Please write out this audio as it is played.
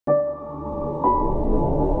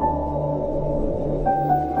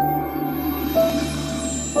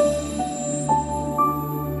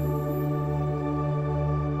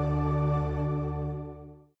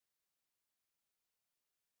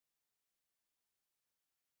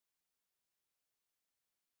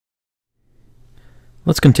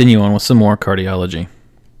Let's continue on with some more cardiology.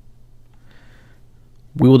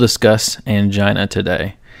 We will discuss angina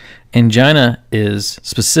today. Angina is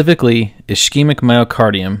specifically ischemic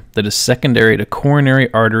myocardium that is secondary to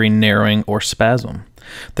coronary artery narrowing or spasm.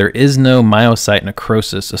 There is no myocyte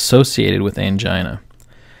necrosis associated with angina.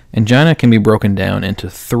 Angina can be broken down into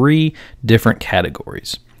three different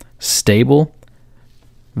categories: stable,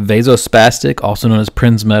 vasospastic, also known as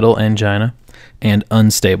Prinzmetal angina, and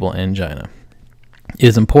unstable angina. It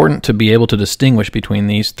is important to be able to distinguish between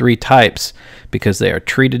these three types because they are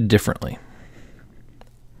treated differently.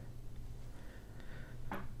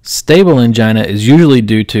 Stable angina is usually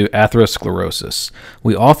due to atherosclerosis.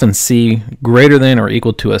 We often see greater than or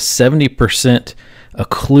equal to a 70%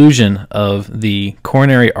 occlusion of the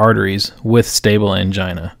coronary arteries with stable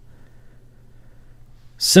angina.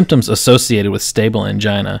 Symptoms associated with stable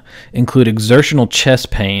angina include exertional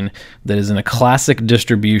chest pain that is in a classic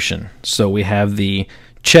distribution. So we have the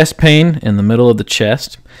chest pain in the middle of the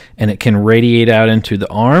chest, and it can radiate out into the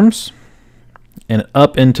arms and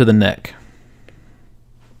up into the neck.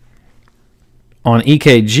 On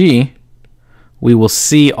EKG, we will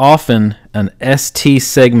see often an ST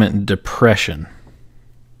segment depression.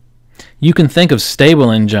 You can think of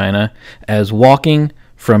stable angina as walking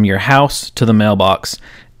from your house to the mailbox,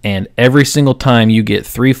 and every single time you get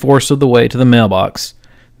 3/4 of the way to the mailbox,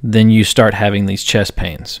 then you start having these chest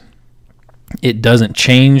pains. It doesn't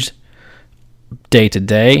change day to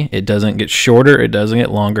day. It doesn't get shorter. It doesn't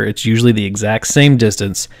get longer. It's usually the exact same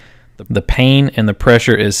distance. The pain and the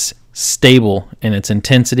pressure is stable in its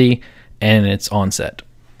intensity and its onset.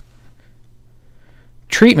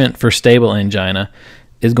 Treatment for stable angina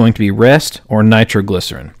is going to be rest or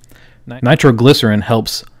nitroglycerin. Nitroglycerin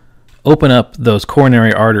helps open up those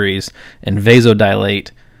coronary arteries and vasodilate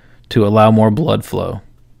to allow more blood flow.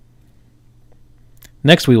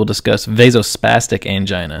 Next, we will discuss vasospastic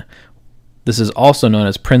angina. This is also known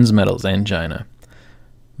as Prinzmetal's angina.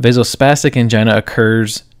 Vasospastic angina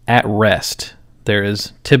occurs at rest. There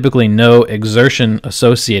is typically no exertion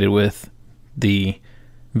associated with the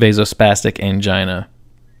vasospastic angina.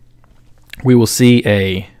 We will see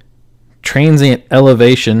a transient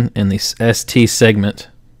elevation in the ST segment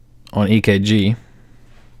on EKG.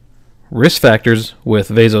 Risk factors with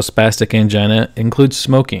vasospastic angina include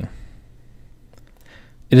smoking.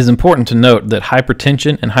 It is important to note that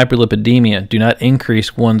hypertension and hyperlipidemia do not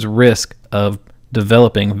increase one's risk of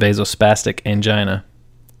developing vasospastic angina.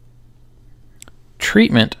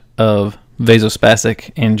 Treatment of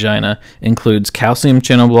vasospastic angina includes calcium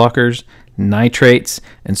channel blockers, nitrates,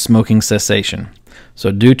 and smoking cessation.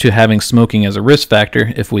 So due to having smoking as a risk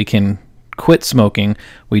factor, if we can quit smoking,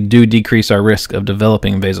 we do decrease our risk of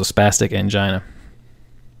developing vasospastic angina.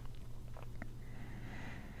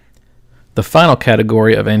 The final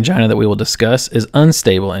category of angina that we will discuss is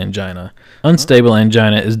unstable angina. Unstable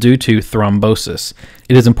angina is due to thrombosis.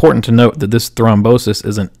 It is important to note that this thrombosis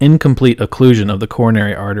is an incomplete occlusion of the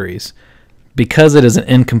coronary arteries. Because it is an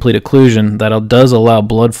incomplete occlusion, that does allow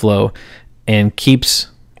blood flow and keeps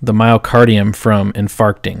the myocardium from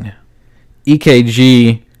infarcting.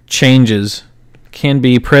 EKG changes can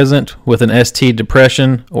be present with an ST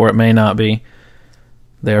depression, or it may not be.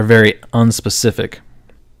 They are very unspecific.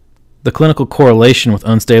 The clinical correlation with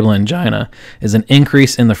unstable angina is an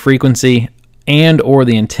increase in the frequency and or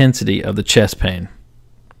the intensity of the chest pain.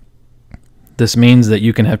 This means that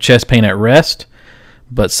you can have chest pain at rest,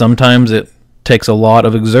 but sometimes it takes a lot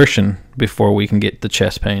of exertion before we can get the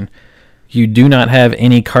chest pain. You do not have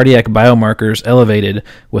any cardiac biomarkers elevated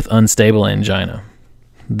with unstable angina.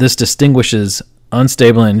 This distinguishes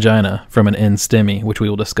unstable angina from an NSTEMI, which we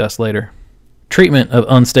will discuss later. Treatment of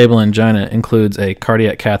unstable angina includes a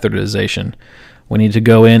cardiac catheterization. We need to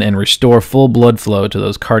go in and restore full blood flow to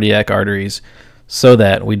those cardiac arteries so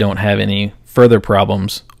that we don't have any further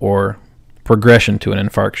problems or progression to an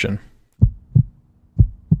infarction.